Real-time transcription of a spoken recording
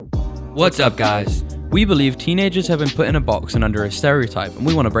What's up, guys? We believe teenagers have been put in a box and under a stereotype, and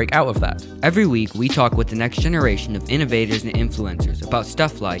we want to break out of that. Every week, we talk with the next generation of innovators and influencers about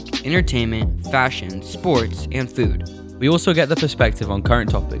stuff like entertainment, fashion, sports, and food. We also get the perspective on current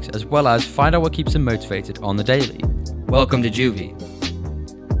topics, as well as find out what keeps them motivated on the daily. Welcome to Juvie.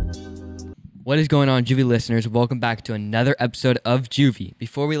 What is going on, Juvie listeners? Welcome back to another episode of Juvie.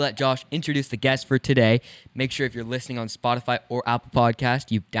 Before we let Josh introduce the guest for today, make sure if you're listening on Spotify or Apple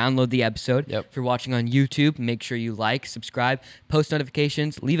Podcast, you download the episode. Yep. If you're watching on YouTube, make sure you like, subscribe, post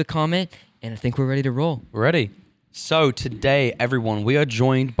notifications, leave a comment, and I think we're ready to roll. We're ready. So today, everyone, we are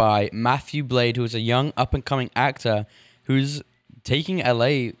joined by Matthew Blade, who is a young up-and-coming actor who's taking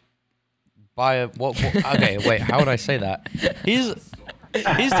LA by a... Okay, wait, how would I say that?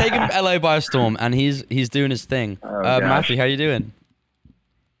 He's taking LA by a storm, and he's doing his thing. Matthew, how you doing?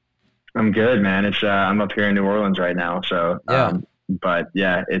 I'm good, man. It's I'm up here in New Orleans right now, so Yeah. But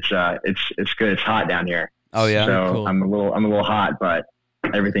yeah, it's good. It's hot down here. Oh yeah, So Cool. I'm a little hot, but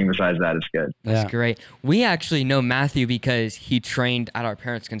everything besides that is good. yeah. That's great. We actually know Matthew because he trained at our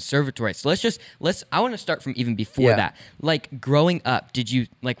parents' conservatory. So I want to start from even before Yeah. that. Like growing up,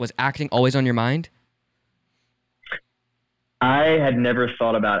 was acting always on your mind? I had never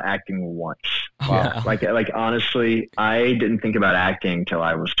thought about acting once. Wow. Like honestly, I didn't think about acting till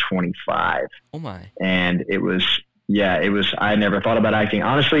I was 25, Oh my. and it was. I never thought about acting.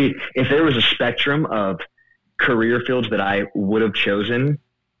 Honestly, if there was a spectrum of career fields that I would have chosen,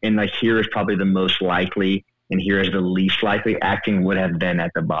 and like here is probably the most likely and here is the least likely, acting would have been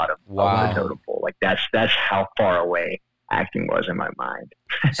at the bottom Wow. of the totem pole. Like that's how far away acting was in my mind.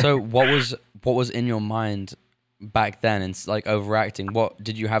 So what was in your mind back then? And like overacting, what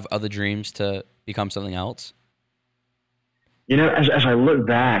did you have other dreams to become something else? You know, as I look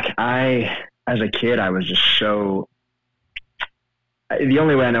back, as a kid, I was just so. The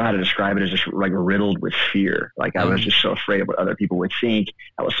only way I know how to describe it is just like riddled with fear. Like I was just so afraid of what other people would think.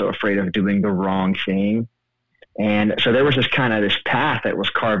 I was so afraid of doing the wrong thing. And so there was this path that was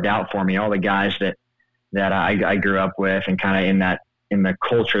carved out for me. All the guys that I grew up with, and kind of in the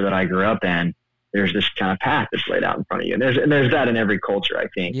culture that I grew up in, there's this kind of path that's laid out in front of you. And there's that in every culture, I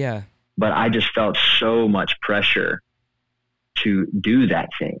think. Yeah. But I just felt so much pressure to do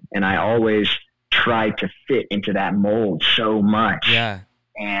that thing. And I always tried to fit into that mold so much. Yeah.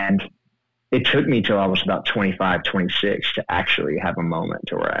 And it took me till I was about 25, 26 to actually have a moment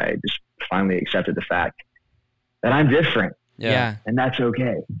to where I just finally accepted the fact that I'm different, Yeah. and that's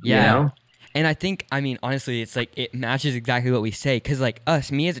okay. Yeah. You know? And I think, honestly, it's like it matches exactly what we say.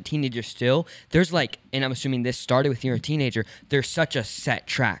 Because, me as a teenager still, there's and I'm assuming this started with you, a teenager, there's such a set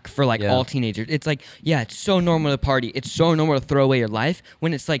track for all teenagers. It's it's so normal to party. It's so normal to throw away your life.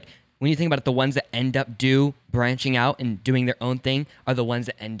 When it's when you think about it, the ones that end up branching out and doing their own thing are the ones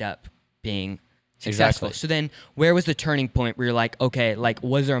that end up being successful. Exactly. So then where was the turning point where you're like, okay,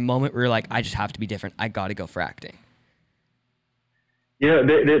 was there a moment where you're like, I just have to be different. I got to go for acting? You know,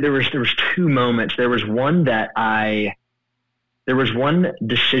 there was two moments. There was one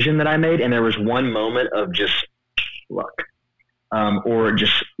decision that I made, and there was one moment of just luck, or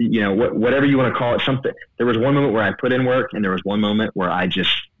just whatever you want to call it. Something. There was one moment where I put in work, and there was one moment where I just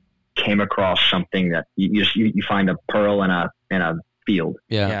came across something that you find a pearl in a field.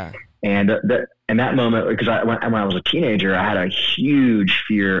 Yeah. And that moment, because when I was a teenager, I had a huge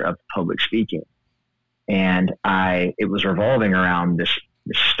fear of public speaking. And it was revolving around this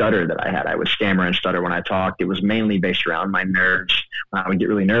stutter that I had. I would stammer and stutter when I talked. It was mainly based around my nerves. When I would get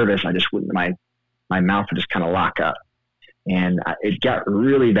really nervous, I just wouldn't, my mouth would just kind of lock up. And it got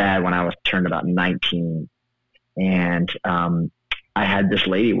really bad when I was turned about 19. And I had this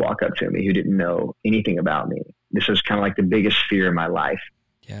lady walk up to me who didn't know anything about me. This was kind of like the biggest fear in my life.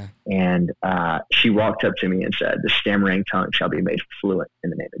 Yeah. And she walked up to me and said, "The stammering tongue shall be made fluent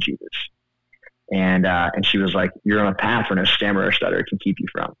in the name of Jesus." And she was like, "You're on a path where no stammer or stutter can keep you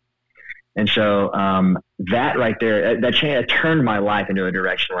from." And so that right there, that turned my life into a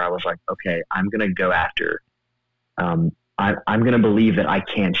direction where I was like, okay, I'm going to go after, I'm going to believe that I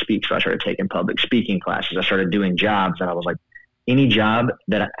can speak. So I started taking public speaking classes. I started doing jobs, and I was like, any job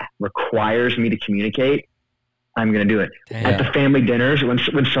that requires me to communicate, I'm going to do it. Damn. At the family dinners, when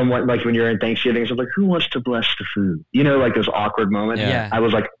someone, when you're in Thanksgiving, it's like, who wants to bless the food? Those awkward moments. Yeah. I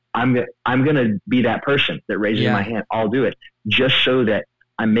was like, I'm going to be that person that raises my hand. I'll do it, just so that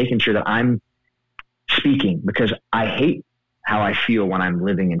I'm making sure that I'm speaking, because I hate how I feel when I'm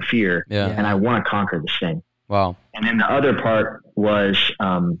living in fear, and I want to conquer this thing. Wow. And then the other part was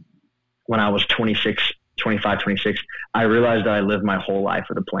when I was 25, 26, I realized that I lived my whole life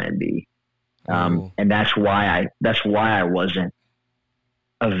with a plan B. And that's why I wasn't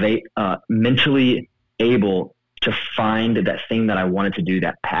mentally able to find that thing that I wanted to do,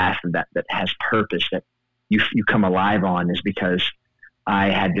 that path that has purpose, that you come alive on, is because I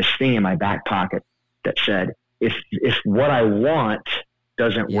had this thing in my back pocket that said, if what I want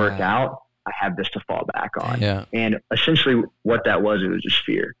doesn't work out, I have this to fall back on. Yeah. And essentially what that was, it was just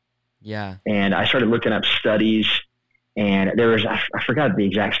fear. Yeah. And I started looking up studies, and there was, I forgot the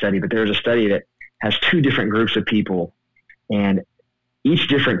exact study, but there was a study that has 2 different groups of people, and each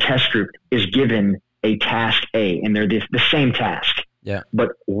different test group is given a task A, and they're the same task. Yeah. But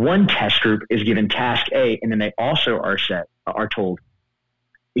one test group is given task A, and then they also are told,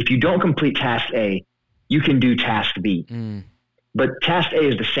 if you don't complete task A, you can do task B. But task A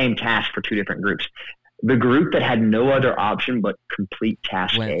is the same task for 2 different groups. The group that had no other option but complete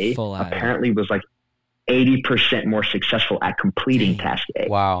task A apparently was like 80% more successful at completing task A.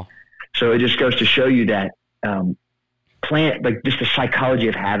 Wow. So it just goes to show you that just the psychology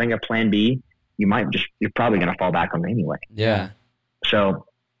of having a plan B, you're probably going to fall back on it anyway. Yeah. So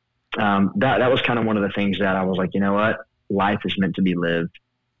that was kind of one of the things that I was like, you know what? Life is meant to be lived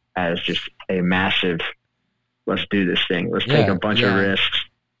as just a massive, let's do this thing. Let's take a bunch of risks.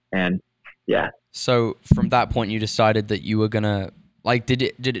 And So from that point, you decided that you were going to, like, did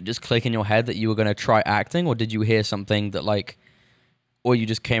it just click in your head that you were going to try acting, or did you hear something that, like, or you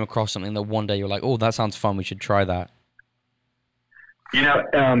just came across something that one day you were like, oh, that sounds fun, we should try that? You know,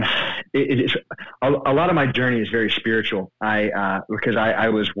 it's a lot of my journey is very spiritual. Because I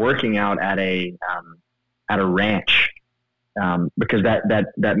was working out at a ranch, because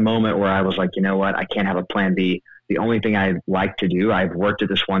that moment where I was like, you know what, I can't have a plan B. The only thing I like to do, I've worked at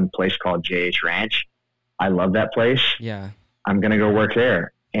this one place called JH Ranch. I love that place. Yeah. I'm going to go work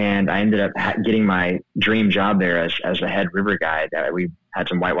there. And I ended up getting my dream job there as the head river guide. We had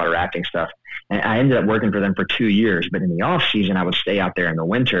some whitewater rafting stuff. And I ended up working for them for 2 years. But in the off season, I would stay out there in the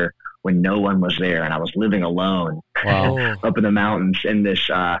winter when no one was there. And I was living alone up in the mountains in this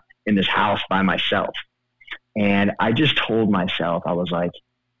house by myself. And I just told myself, I was like,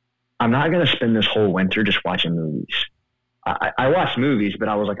 I'm not going to spend this whole winter just watching movies. I watch movies, but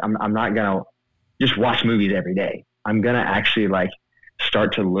I was like, I'm not going to just watch movies every day. I'm going to actually like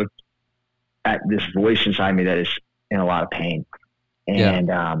start to look at this voice inside me that is in a lot of pain. And,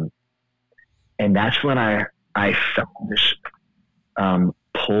 and that's when I felt this,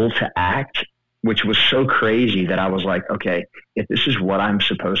 pull to act, which was so crazy that I was like, okay, if this is what I'm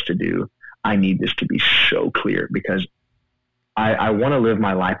supposed to do, I need this to be so clear, because I want to live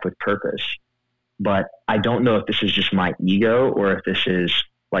my life with purpose, but I don't know if this is just my ego or if this is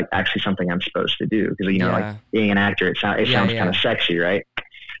like actually something I'm supposed to do. Because, you know, like being an actor, it sounds kind of sexy, right?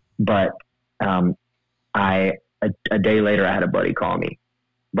 But a day later, I had a buddy call me,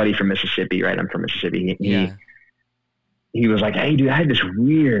 buddy from Mississippi, right? I'm from Mississippi. He was like, hey, dude, I had this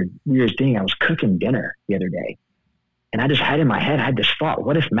weird thing. I was cooking dinner the other day, and I just had in my head, I had this thought,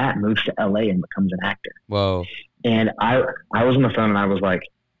 what if Matt moves to LA and becomes an actor? Whoa. And I was on the phone, and I was like,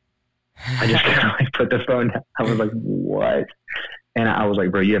 I just kind of like put the phone down. I was like, what? And I was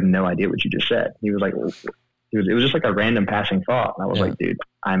like, bro, you have no idea what you just said. He was like, it was just like a random passing thought. And I was like, dude,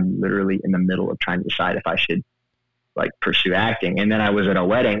 I'm literally in the middle of trying to decide if I should like pursue acting. And then I was at a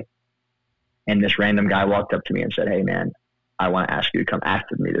wedding, and this random guy walked up to me and said, hey man, I want to ask you to come act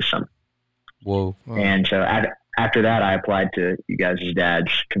with me this summer. Whoa. And so after that, I applied to you guys'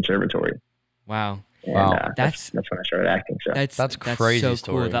 dad's conservatory. Wow. And that's when I started acting. So that's crazy so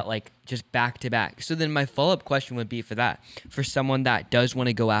story. cool that like just back to back. So then my follow-up question would be for that, for someone that does want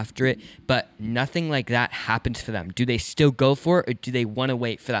to go after it, but nothing like that happens for them. Do they still go for it, or do they want to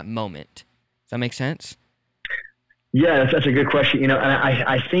wait for that moment? Does that make sense? Yeah, that's a good question. You know, and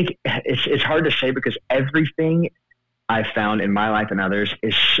I think it's hard to say, because everything I found in my life and others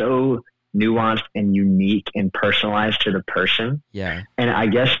is so nuanced and unique and personalized to the person. Yeah. And I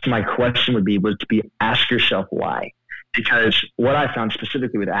guess my question would be ask yourself why. Because what I found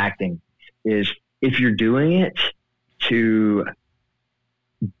specifically with acting is if you're doing it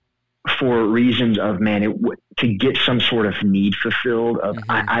for reasons of, to get some sort of need fulfilled of,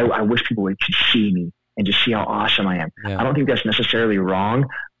 I wish people could see me and just see how awesome I am. Yeah. I don't think that's necessarily wrong.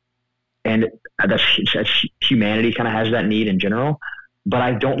 And that's humanity kind of has that need in general. But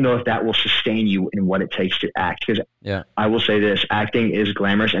I don't know if that will sustain you in what it takes to act. Because I will say this, acting is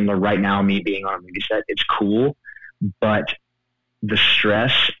glamorous. And right now, me being on a movie set, it's cool. But the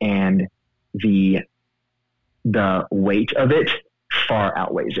stress and the weight of it far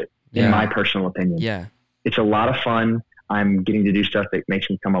outweighs it, in my personal opinion. Yeah. It's a lot of fun. I'm getting to do stuff that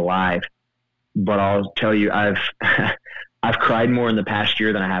makes me come alive. But I'll tell you, I've cried more in the past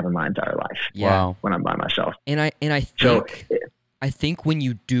year than I have in my entire life. Yeah. When I'm by myself. And I think I think when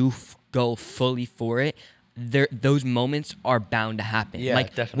you do go fully for it, those moments are bound to happen. Yeah,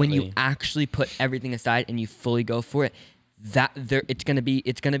 like definitely. when you actually put everything aside and you fully go for it, it's gonna be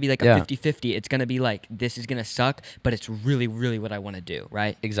like a 50-50. It's gonna be like, this is gonna suck, but it's really, really what I want to do,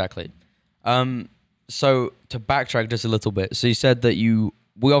 right? Exactly. So to backtrack just a little bit, so you said that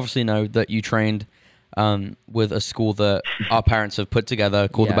we obviously know that you trained with a school that our parents have put together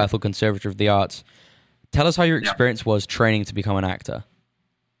called the Bethel Conservatory of the Arts. Tell us how your experience was training to become an actor.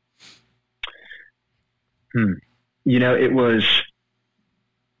 You know, it was,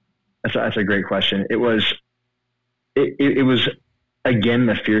 that's a great question. It was again,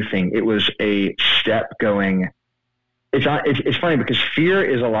 the fear thing. It was a step going, it's funny because fear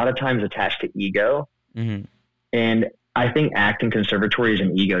is a lot of times attached to ego. Mm-hmm. And I think acting conservatory is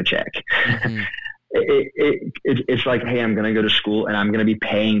an ego check. Mm-hmm. It's like, hey, I'm going to go to school and I'm going to be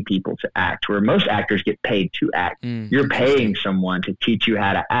paying people to act, where most actors get paid to act. You're paying someone to teach you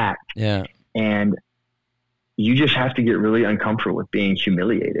how to act. Yeah. And you just have to get really uncomfortable with being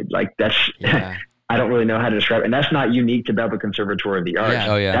humiliated. Like I don't really know how to describe it. And that's not unique to Bethel Conservatory of the Arts. Yeah.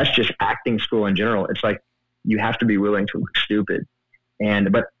 Oh, yeah. That's just acting school in general. It's like, you have to be willing to look stupid.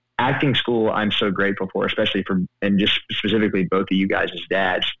 But acting school, I'm so grateful for, especially and just specifically both of you guys as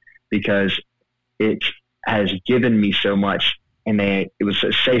dads, because it has given me so much. And it was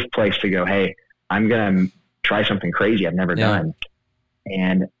a safe place to go, hey, I'm going to try something crazy I've never done.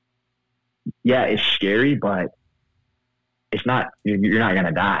 And yeah, it's scary, but it's not, you're not going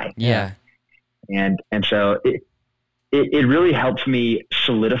to die. Yeah. And so it really helped me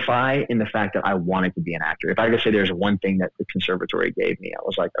solidify in the fact that I wanted to be an actor. If I could say there's one thing that the conservatory gave me, I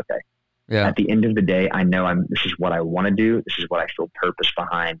was like, okay, at the end of the day, I know this is what I want to do. This is what I feel purpose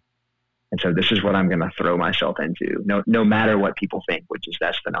behind. And so this is what I'm going to throw myself into, no matter what people think,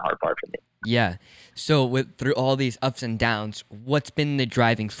 that's been the hard part for me. Yeah. So through all these ups and downs, what's been the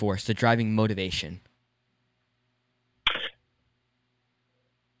driving force, the driving motivation?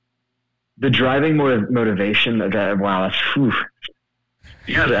 The driving motivation wow,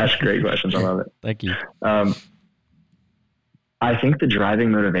 you guys ask great questions. I love it. Thank you. I think the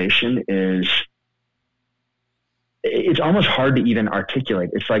driving motivation it's almost hard to even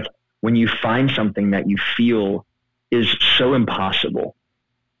articulate. It's like when you find something that you feel is so impossible,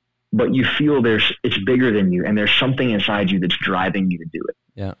 but you feel it's bigger than you, and there's something inside you that's driving you to do it.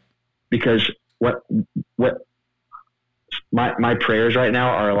 Yeah. Because what my prayers right now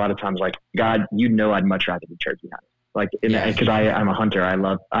are a lot of times like, God, I'd much rather be turkey hunting. Like, because I'm a hunter. I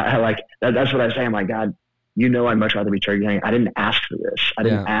like that. That's what I say. I'm like, God, I'd much rather be turkey hunting. I didn't ask for this. I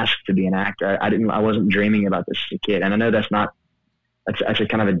didn't ask to be an actor. I wasn't dreaming about this as a kid. And I know that's actually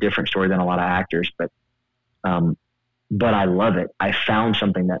kind of a different story than a lot of actors, but I love it. I found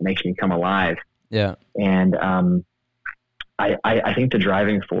something that makes me come alive. Yeah. And, I think the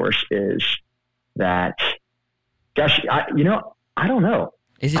driving force is that, gosh, I don't know.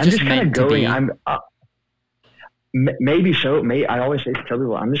 Is it just meant to be? Maybe so. I always tell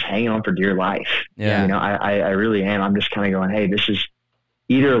people, I'm just hanging on for dear life. Yeah. I really am. I'm just kind of going, hey, this is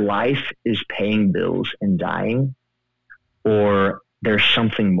either life is paying bills and dying, or there's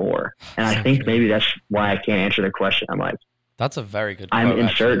something more. And I think maybe that's why I can't answer the question. I'm like, that's a very good quote, I'm in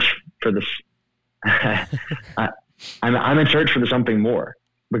search for this. I'm in search for the something more,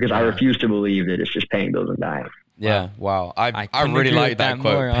 because I refuse to believe that it's just paying bills and dying. Yeah. Wow. I really like that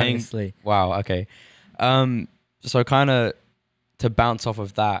quote. More, honestly. Wow. Okay. So kind of to bounce off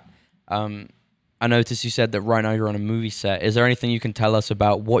of that, I noticed you said that right now you're on a movie set. Is there anything you can tell us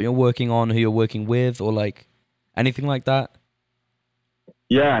about what you're working on, who you're working with, or like anything like that?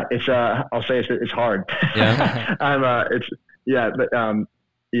 Yeah, it's I'll say it's hard. Yeah. I'm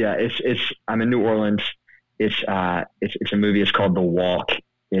in New Orleans. It's a movie. It's called The Walk.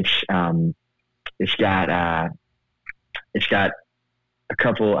 It's got a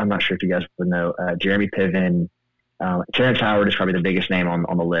couple. I'm not sure if you guys would know. Jeremy Piven, Terrence Howard is probably the biggest name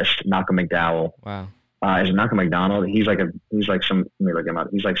on the list. Malcolm McDowell. Wow. Is it Malcolm McDonald? He's like some. Let me look him up.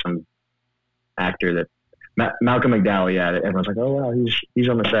 He's like some actor that. Malcolm McDowell, yeah. Everyone's like, oh wow, he's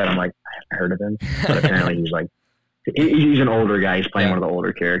on the set. I'm like, I haven't heard of him, but apparently he's an older guy. He's playing one of the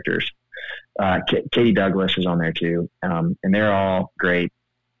older characters. Katie Douglas is on there too, and they're all great.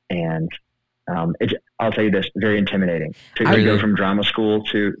 And I'll tell you this, very intimidating to go from drama school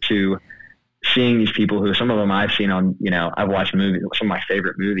to seeing these people who, some of them I've seen on, I've watched movies, some of my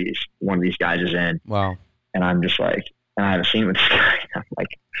favorite movies. One of these guys is in. Wow. And I'm just like, and I haven't seen with this guy. I'm like,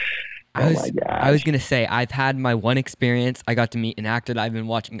 my God. I was going to say, I've had my one experience. I got to meet an actor that I've been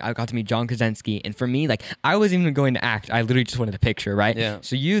watching. I got to meet John Krasinski. And for me, like, I wasn't even going to act. I literally just wanted a picture, right? Yeah.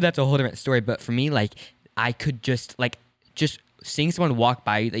 So that's a whole different story. But for me, like, I could just seeing someone walk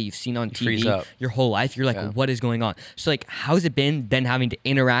by you that you've seen on freeze TV up. your whole life, you're like, Yeah. what is going on? So like, how's it been then having to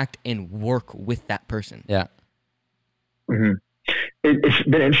interact and work with that person? Yeah. Mm-hmm. It's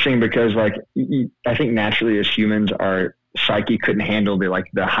been interesting because like I think naturally as humans, our psyche couldn't handle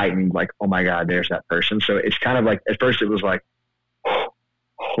the heightened like, oh my God, there's that person. So it's kind of like at first it was like,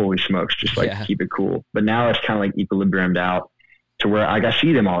 holy smokes, just like keep it cool. But now it's kind of like equilibriumed out to where I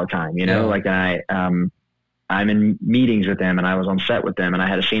see them all the time, you know, like I'm in meetings with them and I was on set with them and I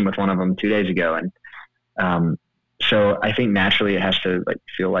had a scene with one of them 2 days ago. And so I think naturally it has to like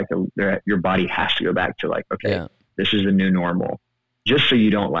feel like your body has to go back to like, okay, this is the new normal, just so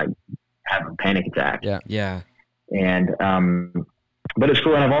you don't like have a panic attack. Yeah. Yeah. And, but it's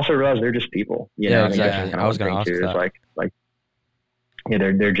cool. And I've also realized they're just people, you know, exactly. I was going to ask that. Like, yeah,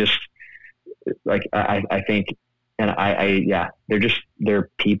 they're just like, I think, and they're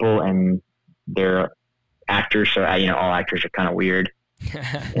people and they're actors. So, all actors are kind of weird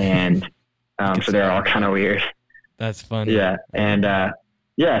and, so they're all kind of weird. That's funny. Yeah. And,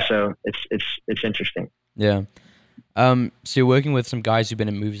 so it's interesting. Yeah. So you're working with some guys who've been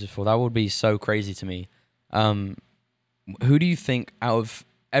in movies before. That would be so crazy to me. Who do you think out of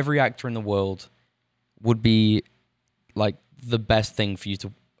every actor in the world would be like the best thing for you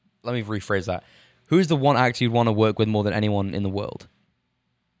to, let me rephrase that. Who's the one actor you'd want to work with more than anyone in the world?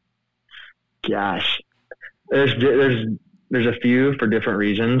 Gosh, there's a few for different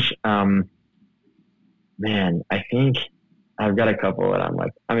reasons. Man, I think I've got a couple that I'm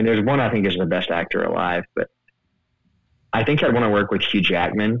like, there's one I think is the best actor alive, but I think I'd want to work with Hugh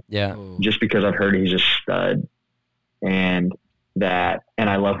Jackman. Yeah. Just because I've heard he's a stud and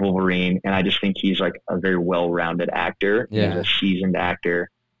I love Wolverine and I just think he's like a very well-rounded actor. Yeah. He's a seasoned actor.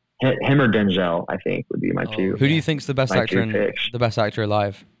 Him or Denzel, I think would be my two. Who do you think's the best actor the best actor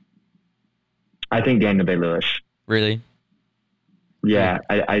alive? I think Daniel Day-Lewis. Really? Yeah.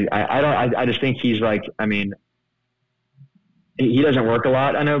 I just think he's like, he doesn't work a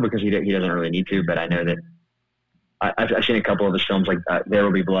lot, I know, because he doesn't really need to, but I know that I've seen a couple of his films like There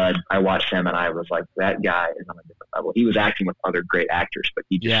Will Be Blood. I watched him and I was like, that guy is on a different level. He was acting with other great actors, but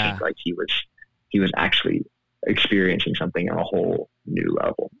he just seemed like he was actually experiencing something on a whole new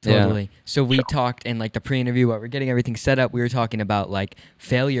level. Totally. So we talked in like the pre-interview while we're getting everything set up, we were talking about like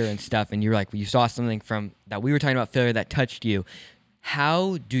failure and stuff. And you're like, you saw something from that we were talking about failure that touched you.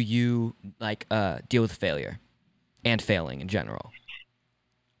 How do you like deal with failure and failing in general?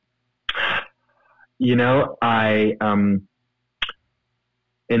 I,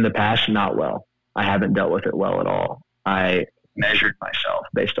 in the past, not well. I haven't dealt with it well at all. I measured myself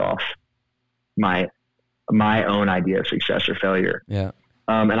based off my own idea of success or failure. Yeah.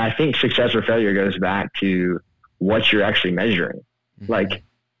 And I think success or failure goes back to what you're actually measuring. Mm-hmm. Like,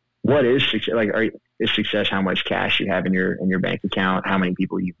 what is success? Like, is success how much cash you have in your bank account? How many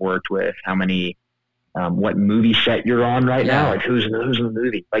people you've worked with? How many, what movie set you're on right now? Like, who's in the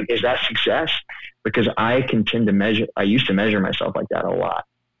movie? Like, is that success? Because I used to measure myself like that a lot,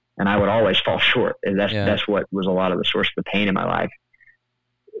 and I would always fall short. And that's what was a lot of the source of the pain in my life.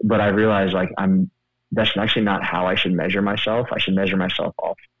 But I realized like that's actually not how I should measure myself. I should measure myself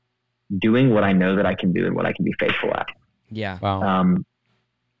off doing what I know that I can do and what I can be faithful at. Yeah. Wow.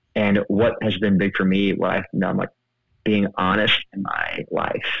 And what has been big for me, what I've done, like being honest in my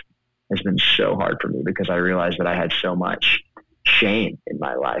life has been so hard for me because I realized that I had so much shame in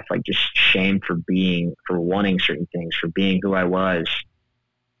my life, like just shame for wanting certain things, for being who I was.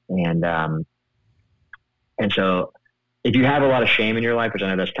 And so if you have a lot of shame in your life, which I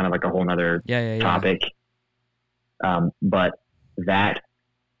know that's kind of like a whole nother topic, but that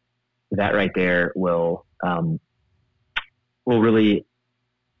right there will really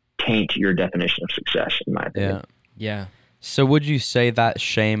taint your definition of success, in my opinion. Yeah. So would you say that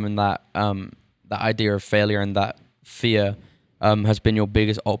shame and that that idea of failure and that fear has been your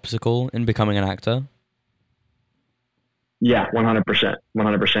biggest obstacle in becoming an actor? Yeah,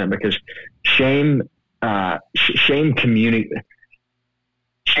 100%, because shame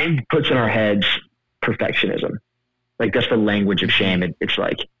puts in our heads perfectionism. Like that's the language of shame. It's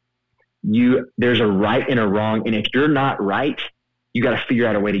like there's a right and a wrong, and if you're not right, you got to figure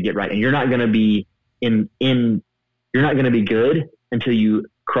out a way to get right, and you're not going to be you're not going to be good until you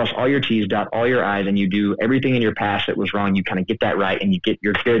cross all your T's, dot all your I's, and you do everything in your past that was wrong. You kind of get that right, and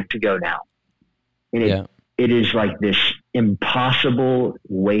you're good to go now. And it is like this impossible,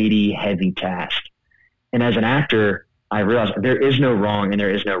 weighty, heavy task. And as an actor, I realized there is no wrong and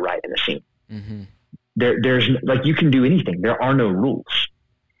there is no right in the scene. Mm-hmm. There's like, you can do anything. There are no rules.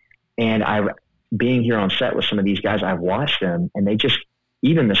 And being here on set with some of these guys, I've watched them and they just,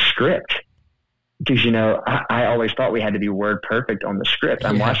 even the script, because I always thought we had to be word perfect on the script.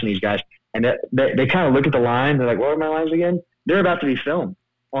 I'm watching these guys, and they kind of look at the lines. They're like, "What are my lines again?" They're about to be filmed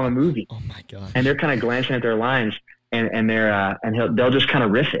on a movie. Oh my gosh! And they're kind of glancing at their lines, and they'll just kind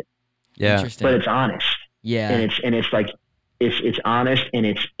of riff it. Yeah, Interesting. But it's honest. Yeah, and it's like it's honest and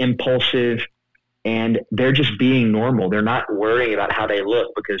it's impulsive, and they're just being normal. They're not worrying about how they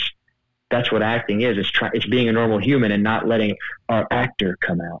look, because that's what acting is. It's being a normal human and not letting our actor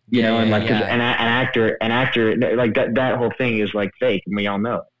come out. And like an actor like that whole thing is like fake, and we all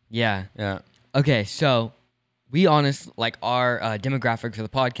know it. Yeah. Yeah. Okay, so we like our demographic for the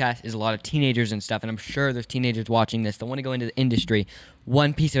podcast is a lot of teenagers and stuff, and I'm sure there's teenagers watching this that want to go into the industry.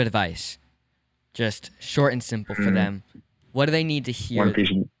 One piece of advice, just short and simple for them. What do they need to hear? One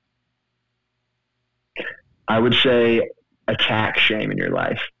piece of, I would say attack shame in your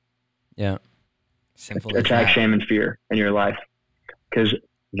life. Yeah. Simple. Attack shame and fear in your life, because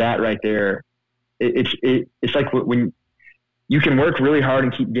that right there, it's like when you can work really hard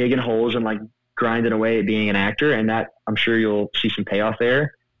and keep digging holes and like grinding away at being an actor, and that I'm sure you'll see some payoff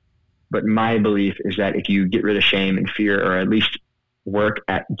there. But my belief is that if you get rid of shame and fear, or at least work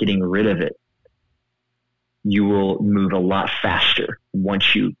at getting rid of it, you will move a lot faster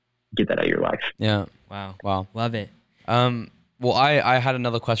once you get that out of your life. Yeah. Wow. Love it. Well, I had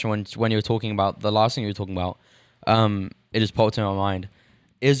another question when you were talking about the last thing you were talking about. It just popped in my mind.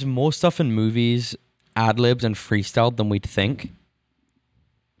 Is more stuff in movies ad-libbed and freestyled than we'd think?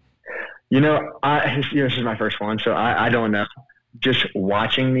 This is my first one, so I don't know. Just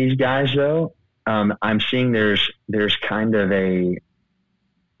watching these guys, though, I'm seeing there's kind of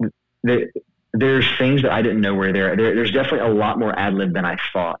there's things that I didn't know were there. There's definitely a lot more ad-lib than I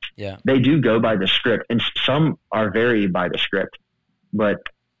thought. Yeah. They do go by the script, and some are very by the script, but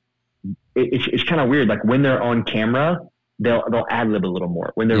it's kind of weird. Like when they're on camera, they'll ad-lib a little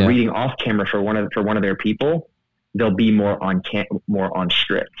more. When they're reading off camera for one of their people, they'll be more on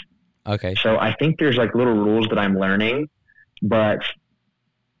script. Okay. So I think there's like little rules that I'm learning, but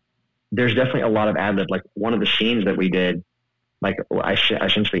there's definitely a lot of ad-lib. Like one of the scenes that we did, like I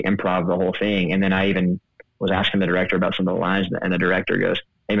essentially improv the whole thing. And then I even was asking the director about some of the lines, and the director goes,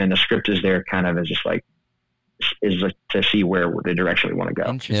 "Hey man, the script is there kind of as just like, to see where the direction we want to go."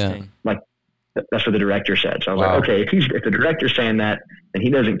 Interesting. Yeah. Like that's what the director said. So I was like, okay, if the director's saying that, then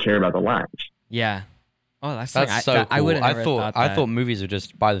he doesn't care about the lines. Yeah. Oh, that's so cool. I would have thought that. I thought movies were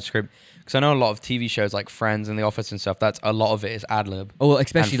just by the script, because I know a lot of TV shows like Friends and The Office and stuff. That's a lot of it is ad lib. Oh, well,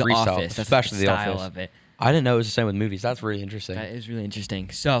 especially The freestyle, Office. That's especially the The style Office. of it. I didn't know it was the same with movies. That's really interesting. That is really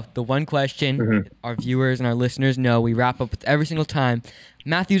interesting. So the one question our viewers and our listeners know, we wrap up with every single time.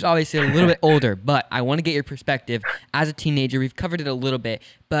 Matthew's obviously a little bit older, but I want to get your perspective as a teenager. We've covered it a little bit,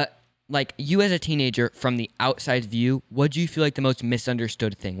 but like you as a teenager from the outside view, what do you feel like the most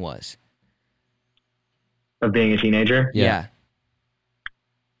misunderstood thing was? Of being a teenager? Yeah.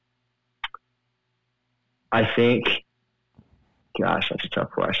 I think, gosh, that's a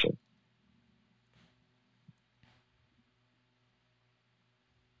tough question.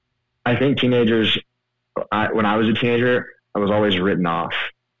 I think teenagers, when I was a teenager, I was always written off.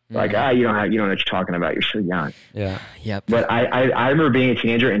 Like, you don't know what you're talking about. You're so young. Yeah. Yep. But I remember being a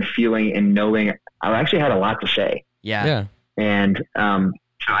teenager and feeling and knowing I actually had a lot to say. Yeah. Yeah. And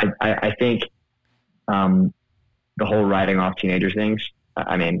I think the whole writing off teenager things,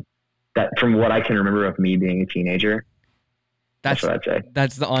 I mean, that from what I can remember of me being a teenager, that's what I'd say.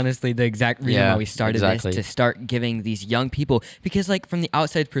 That's honestly the exact reason why we started this, to start giving these young people, because like from the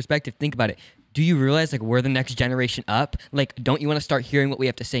outside perspective, think about it. Do you realize like we're the next generation up? Like, don't you want to start hearing what we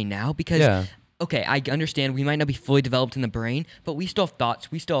have to say now? Because, okay, I understand we might not be fully developed in the brain, but we still have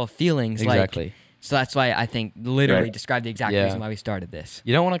thoughts. We still have feelings. Exactly. So that's why I think literally describe the exact reason why we started this.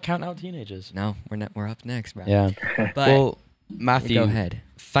 You don't want to count out teenagers. No, we're not. We're up next, bro. Yeah. But well, Matthew, go ahead.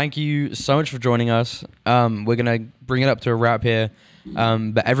 Thank you so much for joining us. We're gonna bring it up to a wrap here.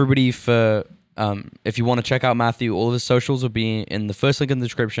 But everybody, if you want to check out Matthew, all of his socials will be in the first link in the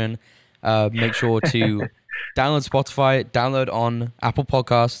description. Make sure to download Spotify, download on Apple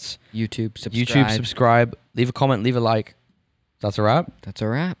Podcasts, YouTube, subscribe, leave a comment, leave a like. That's a wrap. That's a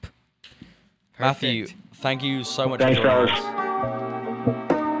wrap. Matthew, thank you so much Thanks, for joining fellas. us.